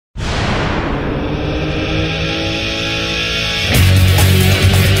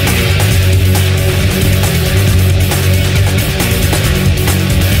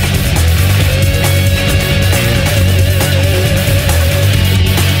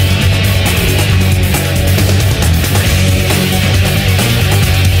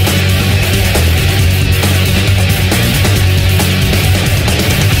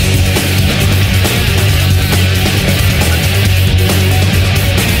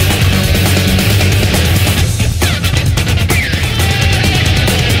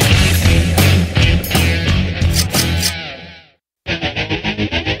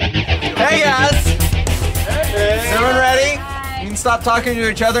stop talking to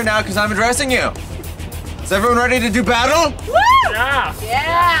each other now because I'm addressing you. Is everyone ready to do battle? Woo! Yeah!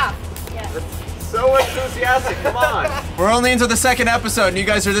 Yeah! So enthusiastic, come on. We're only into the second episode and you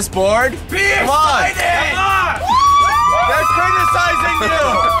guys are this bored? Be excited! Come on! They're criticizing you!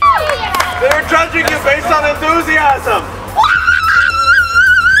 They're judging you based on enthusiasm!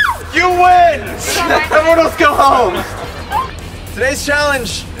 You win! Everyone else go home! Today's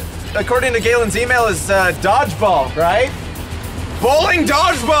challenge, according to Galen's email, is dodgeball, right? Bowling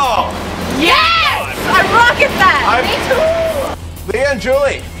dodgeball! Yes! I rocket that! Me too! Leah and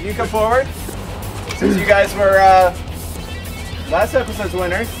Julie, you come forward. Since you guys were last episode's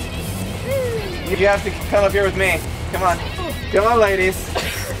winners, you have to come up here with me. Come on. Come on, ladies.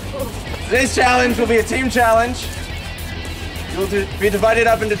 Today's challenge will be a team challenge. You'll be divided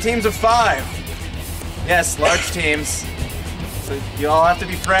up into teams of 5. Yes, large teams. So you all have to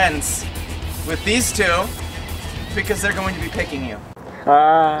be friends with these 2 because they're going to be picking you.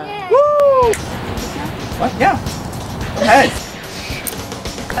 Woo! What? Yeah. Go ahead.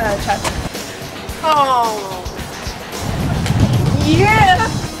 Chuck. Oh. Yeah.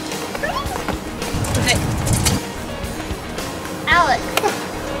 Alex.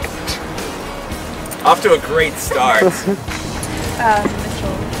 Off to a great start. Mitchell.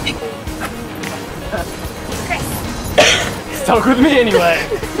 Chris. Stuck with me anyway.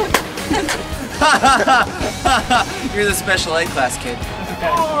 You're the special ed class kid.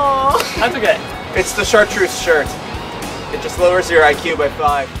 Aww. That's okay. It's the chartreuse shirt. It just lowers your IQ by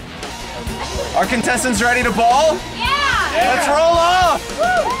 5. Are contestants ready to bowl? Yeah! Let's roll off!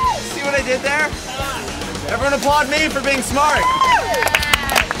 Woo! See what I did there? Everyone applaud me for being smart.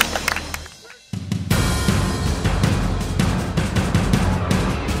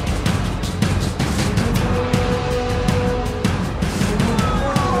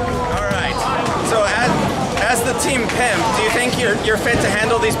 Alright, so as the team pimp, do you think you're fit to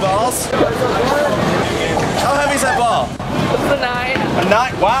handle these balls? How heavy is that ball? It's a 9. A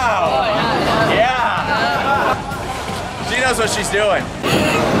 9? Wow! Oh, yeah. She knows what she's doing.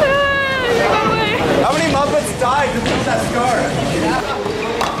 How many Muppets died to build that scar?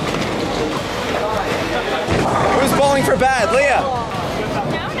 Who's bowling for bad? Leah?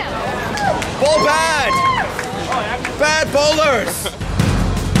 No. Bowl bad! Bad bowlers!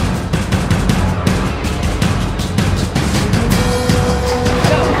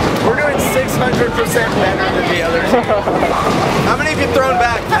 We're doing 600% better than the others. How many have you thrown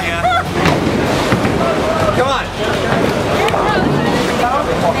back, Leah? Come on.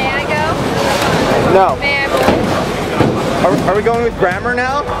 May I go? No. May I bowl? Are we going with grammar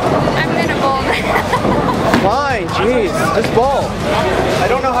now? I'm gonna bowl. Fine, jeez. Let's bowl. I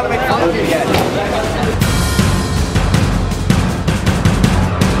don't know how to make fun of you yet.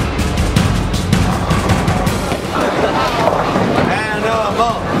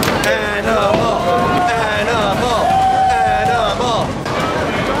 Animal, animal, animal, animal.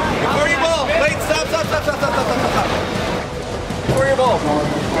 Before you bowl, wait, stop. Before you bowl,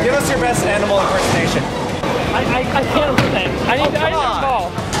 give us your best animal impersonation. I can't understand. I need to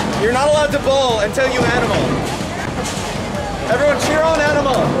bowl. You're not allowed to bowl until you animal. Everyone cheer on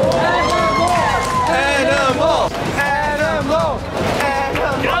animal. Animal, animal, animal,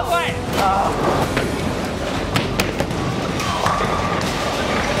 animal. Get out of the way.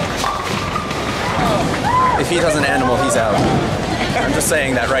 If he does an animal, he's out. I'm just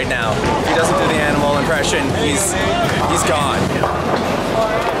saying that right now. If he doesn't do the animal impression, he's gone.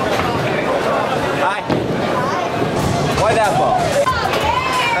 Hi. Why that ball?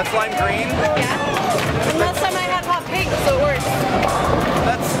 That's lime green? Yeah. Last time I had hot pink, so it works.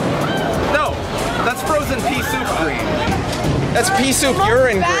 That's frozen pea soup green. That's pea soup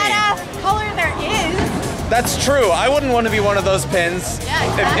urine green. Badass color there is. That's true. I wouldn't want to be one of those pins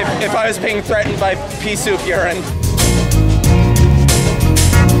if I was being threatened by pea soup urine.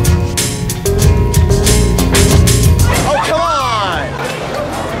 Oh, come on!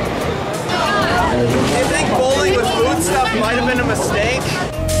 Do you think bowling with food stuff might have been a mistake?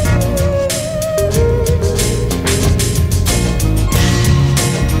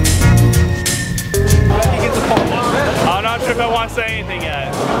 I'm not sure if I want to say anything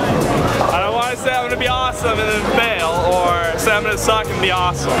yet. I don't want to say I'm going to be awesome and then fail, or say I'm going to suck and be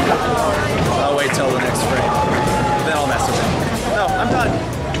awesome. I'll wait till the next frame. Then I'll mess with him. No, I'm done.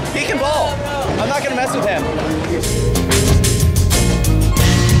 He can bowl. I'm not going to mess with him.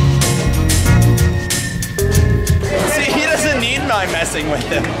 See, he doesn't need my messing with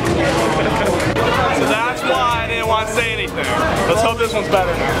him. So that's why I didn't want to say anything. Let's hope this one's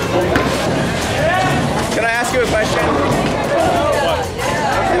better now. Can I ask you a question? What?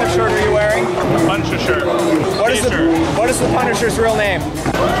 kind of shirt are you wearing? Punisher shirt. What is the Punisher's real name?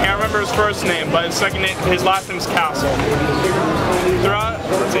 Can't remember his first name, but his second name, his last name's Castle.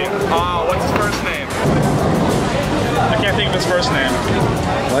 Let's see. What's his first name? I can't think of his first name.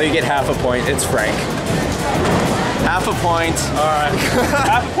 Well, you get half a point. It's Frank. Half a point. Alright.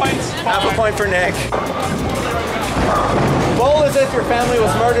 Half a point. Half a point for Nick. Bowl as if your family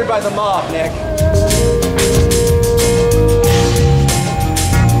was murdered by the mob, Nick.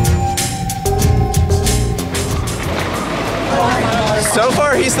 So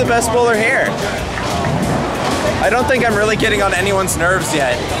far, he's the best bowler here. I don't think I'm really getting on anyone's nerves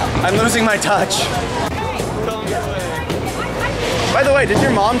yet. I'm losing my touch. By the way, did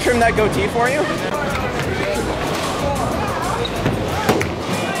your mom trim that goatee for you?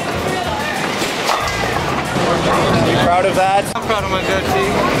 You proud of that? I'm proud of my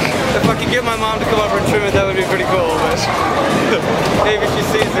goatee. If I could get my mom to come over and trim it, that would be pretty cool, but maybe if she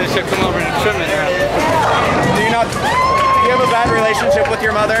sees this, she'll come over and trim it. Do you have a bad relationship with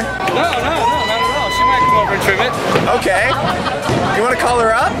your mother? No, not at all. She might come over and trim it. Okay. You want to call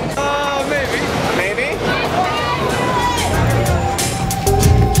her up? Maybe. Maybe?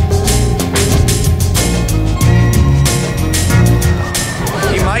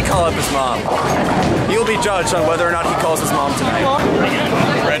 He might call up his mom. He'll be judged on whether or not he calls his mom tonight.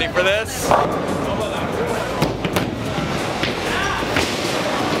 Ready for this?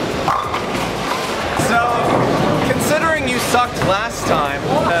 So, considering you sucked last time, do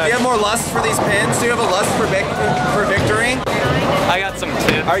you have more lust for these pins? Do you have a lust for victory? I got some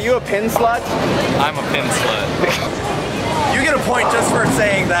tips. Are you a pin slut? I'm a pin slut. You get a point just for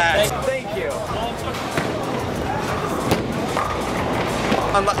saying that. Thank you.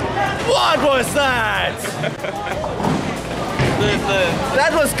 What was that?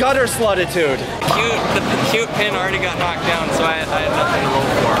 That was gutter slutitude. The cute pin already got knocked down, so I had nothing to roll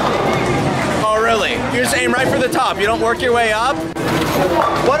for. Oh really? You just aim right for the top. You don't work your way up?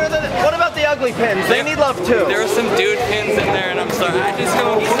 What about the ugly pins? They need love too. There were some dude pins in there, and I'm sorry. I just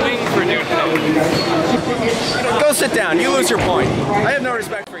don't swing for dude pins. Go sit down. You lose your point. I have no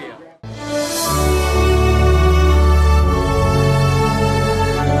respect for you.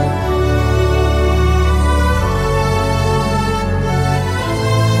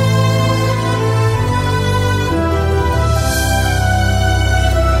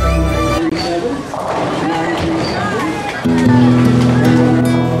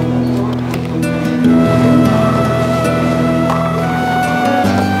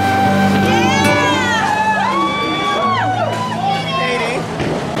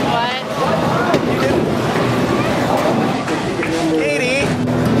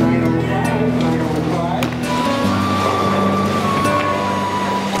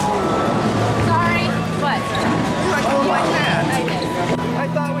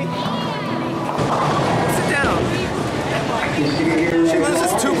 She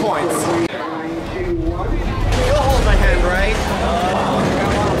loses 2 points. You'll hold my hand, right?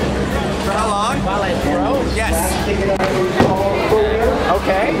 For how long? While I throw? Yes.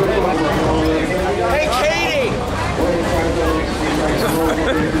 Okay. Hey, Katie!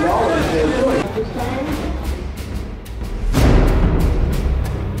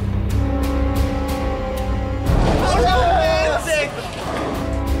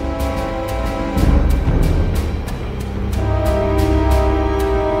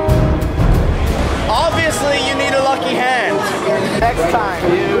 Obviously, you need a lucky hand. Next time,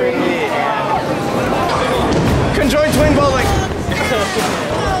 you need a hand. Conjoined twin bowling.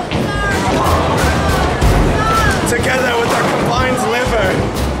 Together with our combined liver.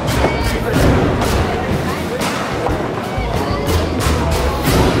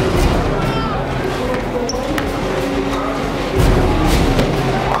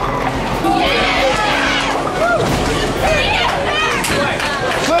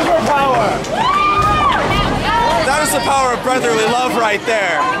 Liver power. That is the power of brotherly love right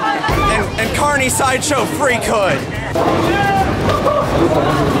there. And Carney Sideshow Freakhood.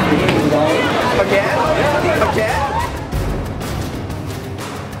 Again? Again?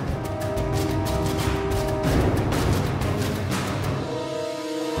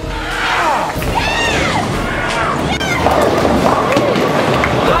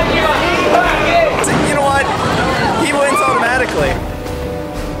 You know what? He wins automatically.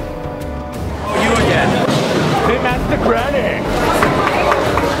 You again. Hey, Master Granny.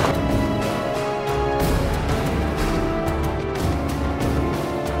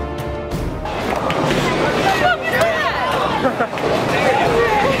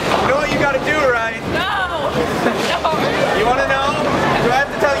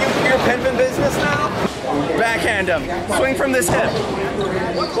 random. Swing from this hip.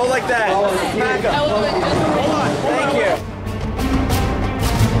 Go like that. Smack him. Hold on. Thank you.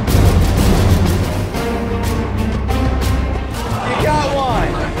 You got one.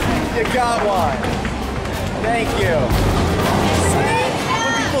 You got one. Thank you.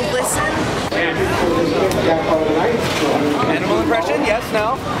 When people listen. Animal impression? Yes,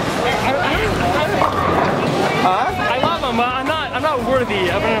 no? Huh? I love them, but I'm not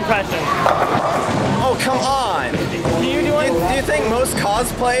worthy of an impression. Oh, come on. Can you do it? Do you think most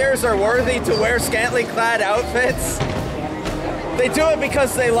cosplayers are worthy to wear scantily clad outfits? They do it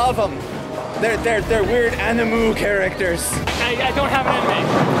because they love them. They're weird animu characters. I don't have an enemy.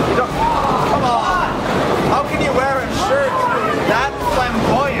 You don't, come on. How can you wear a shirt that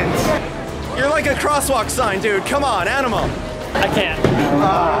flamboyant? You're like a crosswalk sign, dude. Come on, animal. I can't.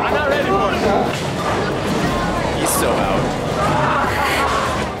 I'm not ready for it. He's so out.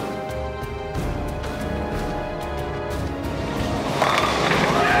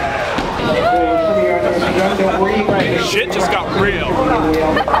 Shit just got real.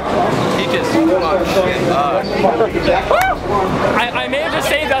 He just fucked shit up. I may have just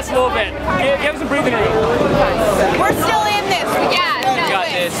saved us a little bit. Give us a breathing room. We're still in this. Yeah, no, got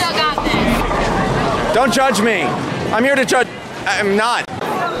we this. still got this. Don't judge me. I'm here to judge. I'm not.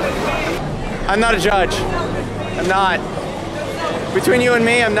 I'm not a judge. I'm not. Between you and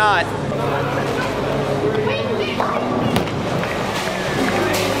me, I'm not.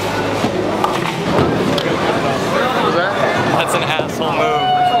 That's an asshole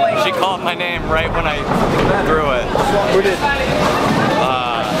move. She called my name right when I threw it. Who did?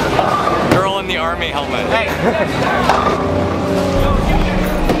 Girl in the army helmet. Hey.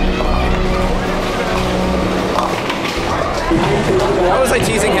 How was I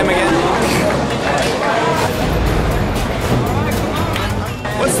teasing him again?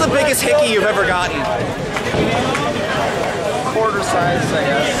 What's the biggest hickey you've ever gotten? Quarter size, I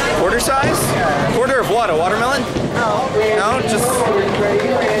guess. Quarter size? Yeah. Quarter of what? A watermelon? No. No, just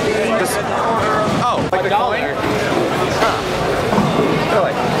oh, like a $1. Huh.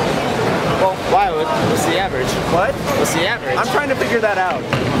 Really? Well, why? What's the average? what? What's the average? I'm trying to figure that out.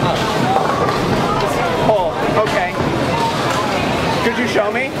 Oh, okay. Could you show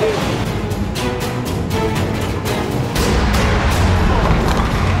me?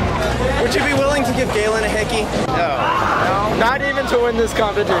 Would you be willing to give Galen a hickey? No. Not even to win this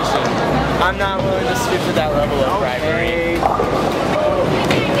competition. I'm not willing to stoop to that level of bribery.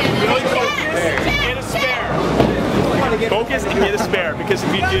 Get a spare. Focus and get a spare, because if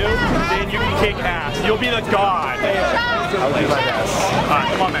you do, then you can kick ass. You'll be the god. I'll do my best.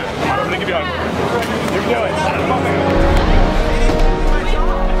 Alright, come on, man. I'm gonna give you a... You can do it. Come on, man.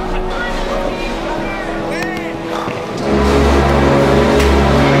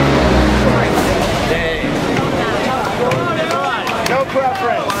 No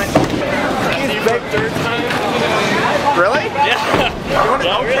preference. He's big. Third time? Really? Yeah. You want to,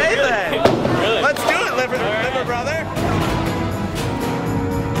 Yeah, okay really. then. Really? Let's do it, liver brother.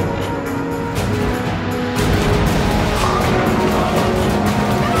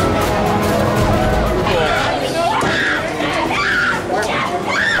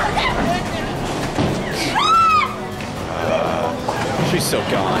 She's so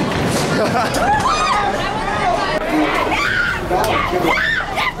gone.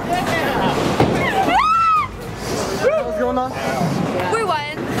 What's going on? We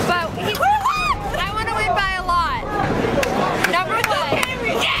won, but I want to win by a lot. Number one.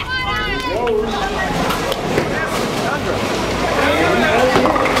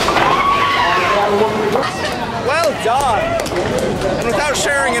 Well done. And without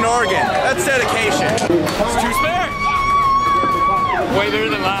sharing an organ. That's dedication. It's too spare. Way better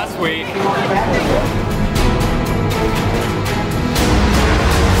than last week.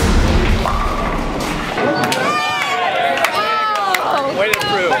 Way to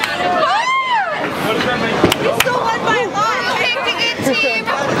prove. What does that mean? We still won by a lot. I picked a good team.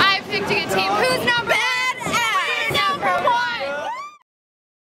 I picked a good team. Who's number one? We're number one.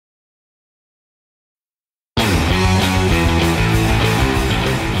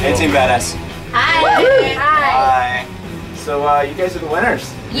 Hey, Team Badass. Hi. Hi. So, you guys are the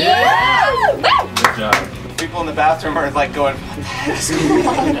winners. Yeah. Good job. People in the bathroom are like going, what the heck is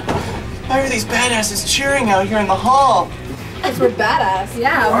going on? Why are these badasses cheering out here in the hall? Because we're badass.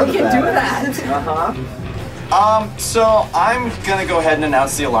 Yeah, we can do that. So I'm gonna go ahead and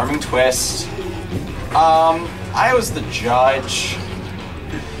announce the alarming twist. I was the judge,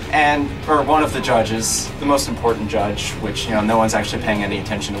 or one of the judges, the most important judge, which, you know, no one's actually paying any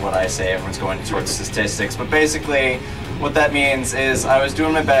attention to what I say, everyone's going towards statistics, but basically what that means is I was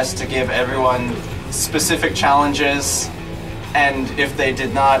doing my best to give everyone specific challenges, and if they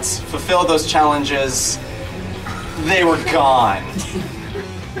did not fulfill those challenges, they were gone.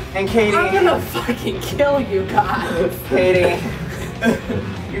 And Katie... I'm gonna fucking kill you guys. Katie,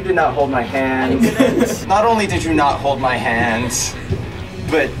 you did not hold my hand. Not only did you not hold my hand,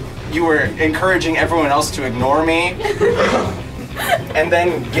 but you were encouraging everyone else to ignore me, and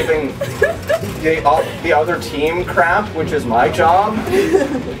then giving the other team crap, which is my job.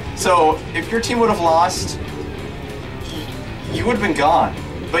 So if your team would have lost, you would have been gone.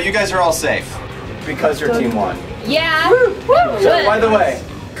 But you guys are all safe because your team won. Yeah. So, by the way,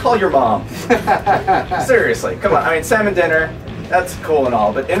 call your mom. Seriously, come on. I mean, salmon dinner, that's cool and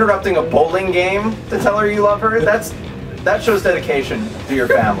all, but interrupting a bowling game to tell her you love her, that shows dedication to your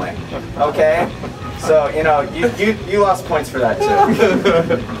family. Okay? So, you know, you lost points for that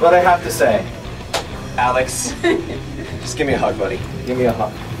too. But I have to say, Alex, just give me a hug, buddy. Give me a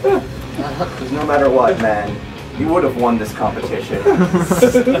hug. Because no matter what, man, you would have won this competition.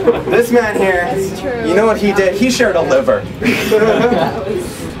 This man here, you know what he did? He shared a liver.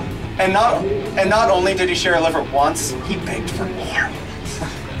 And not only did he share a liver once, he begged for more.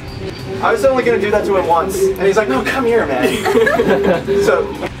 I was only going to do that to him once, and he's like, no, come here, man.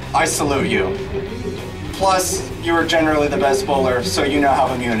 So, I salute you. Plus, you were generally the best bowler, so you now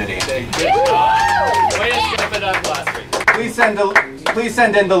have immunity. Way to step it up last week. Please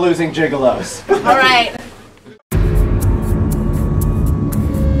send in the losing gigolos. All right.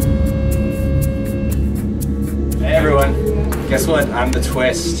 Hey everyone, guess what? I'm the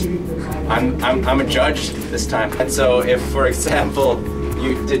twist. I'm a judge this time. And so if, for example,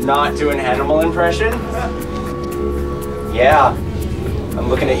 you did not do an animal impression, yeah, I'm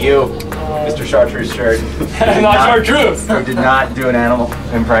looking at you, Mr. Chartreuse shirt. Not Chartreuse! You did not do an animal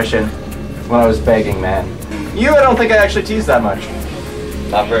impression when I was begging, man. You, I don't think I actually teased that much.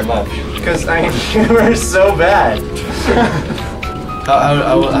 Not very much. Because, I mean, you were so bad.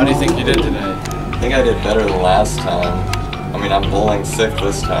 How do you think you did today? I think I did better than last time. I mean, I'm bowling sick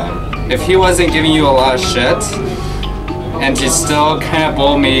this time. If he wasn't giving you a lot of shit, and he's still kind of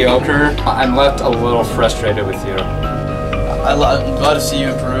bowl mediocre, I'm left a little frustrated with you. I'm glad to see you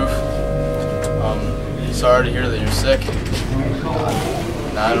improve. Sorry to hear that you're sick.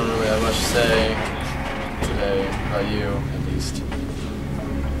 I don't really have much to say today about you, at least.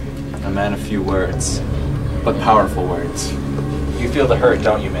 A man of few words, but powerful words. You feel the hurt,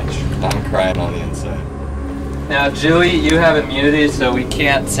 don't you, Mitch? I'm crying on the inside. Now, Julie, you have immunity, so we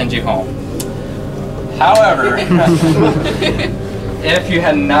can't send you home. However, if you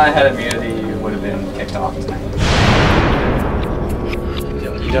had not had immunity, you would have been kicked off tonight.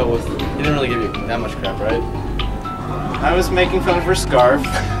 He didn't really give you that much crap, right? I was making fun of her scarf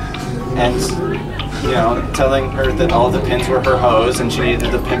and, you know, telling her that all the pins were her hose and she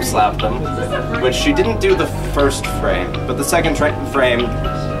needed to pimp slap them, which she didn't do the first frame, but the second frame,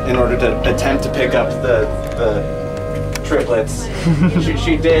 in order to attempt to pick up the triplets,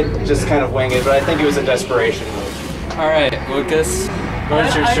 she did just kind of wing it, but I think it was a desperation move. All right, Lucas, what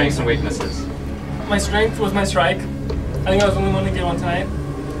is your strengths and weaknesses? My strength was my strike. I think I was the only one to get one tonight.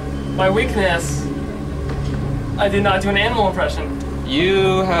 My weakness, I did not do an animal impression.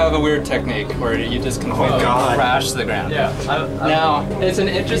 You have a weird technique where you just completely crash the ground. Yeah. Now, it's an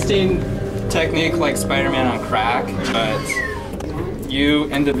interesting technique like Spider-Man on crack, but you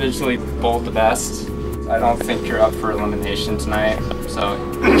individually bowled the best. I don't think you're up for elimination tonight, so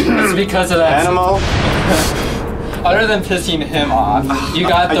it's because of that. Animal? Other than pissing him off, you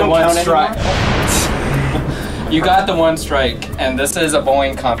got the one strike. You got the one strike, and this is a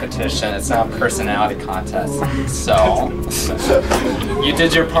bowling competition. It's not a personality contest. So, you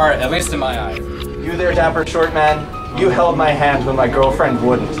did your part, at least in my eyes. You there, dapper short man? You held my hand when my girlfriend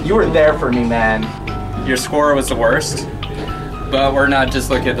wouldn't. You were there for me, man. Your score was the worst, but we're not just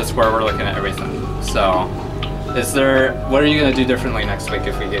looking at the score, we're looking at everything. So, what are you going to do differently next week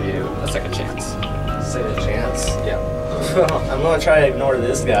if we give you a second chance? Second chance? Yeah. I'm gonna try to ignore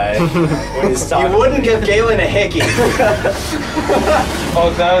this guy when he's talking. You wouldn't give Galen a hickey.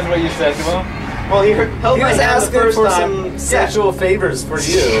 Oh, that was what you said to him? Well, he held He my was hand the asking first for time. some sexual favors for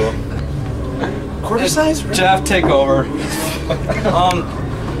you. Quarter size? Jeff, take over. Yeah. I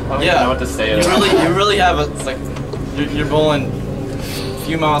don't know what to say. You really have it's like you're bowling a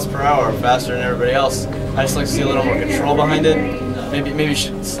few miles per hour faster than everybody else. I just like to see a little more control behind it. Maybe you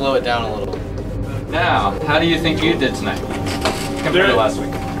should slow it down a little. Now, how do you think you did tonight compared to last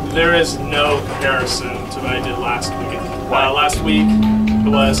week? There is no comparison to what I did last week. Last week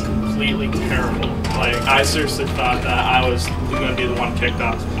was completely terrible. Like, I seriously thought that I was going to be the one kicked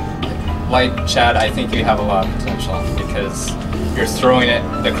off. Like Chad, I think you have a lot of potential because you're throwing it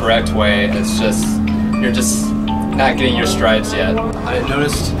the correct way. It's just you're just not getting your strides yet. I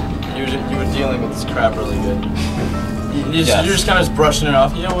noticed you were dealing with this crap really good. You're just kind of brushing it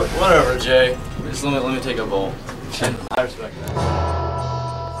off. You know what? Whatever, Jay. Just let me take a bowl. And I respect that.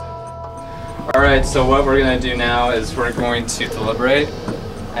 All right. So what we're gonna do now is we're going to deliberate,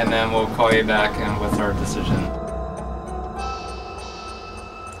 and then we'll call you back and with our decision.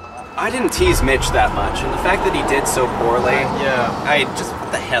 I didn't tease Mitch that much, and the fact that he did so poorly. Yeah.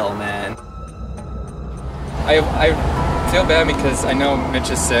 What the hell, man. I feel bad because I know Mitch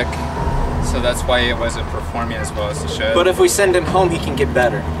is sick, so that's why he wasn't performing as well as he should. But if we send him home, he can get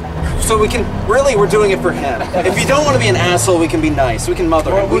better. So we're doing it for him. If you don't want to be an asshole, we can be nice. We can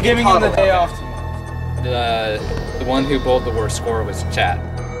mother him. We're giving him the day off. The one who bowled the worst score was Chad.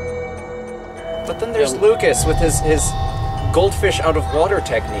 But then there's Lucas with his goldfish out of water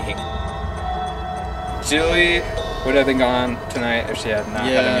technique. Julie would have been gone tonight if she had not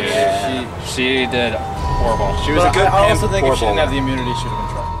had immunity. She did horrible. She was a good I also think if she didn't have the immunity, she would have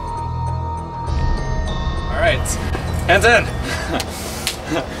been trouble. Alright. Hands in!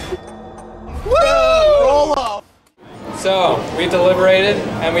 Woo! Roll off! So, we deliberated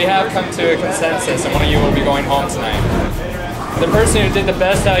and we have come to a consensus, and one of you will be going home tonight. The person who did the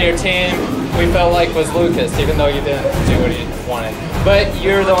best out of your team, we felt like was Lucas, even though you didn't do what he wanted. But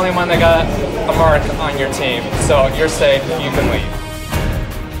you're the only one that got a mark on your team, so you're safe, you can leave.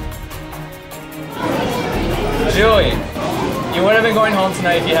 Julie, you would have been going home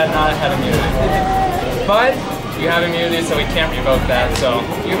tonight if you had not had immunity. But you have immunity, so we can't revoke that, so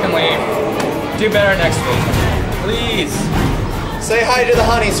you can leave. Do better next week. Please. Say hi to the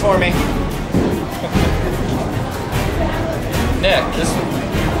honeys for me. Nick,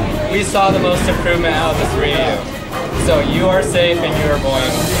 we saw the most improvement out of the three of you. So you are safe and you are going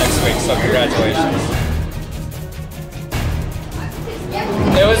next week, so congratulations.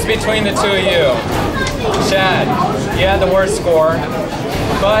 It was between the two of you. Chad, you had the worst score,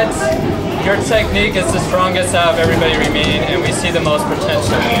 but your technique is the strongest out of everybody remaining, and we see the most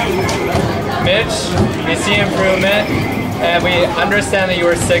potential. Mitch, we see improvement, and we understand that you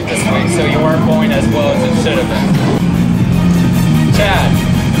were sick this week, so you weren't bowling as well as it should have been. Chad,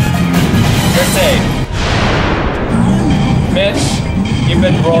 you're safe. Mitch, you've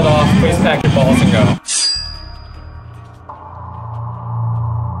been rolled off. Please pack your balls and go.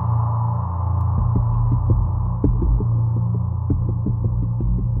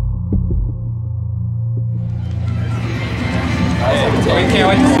 We can't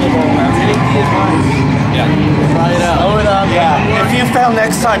wait to see the ball now. Yeah. Try it out. Yeah. If you fail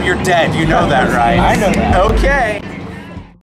next time, you're dead. You know that, right? I know that. Okay.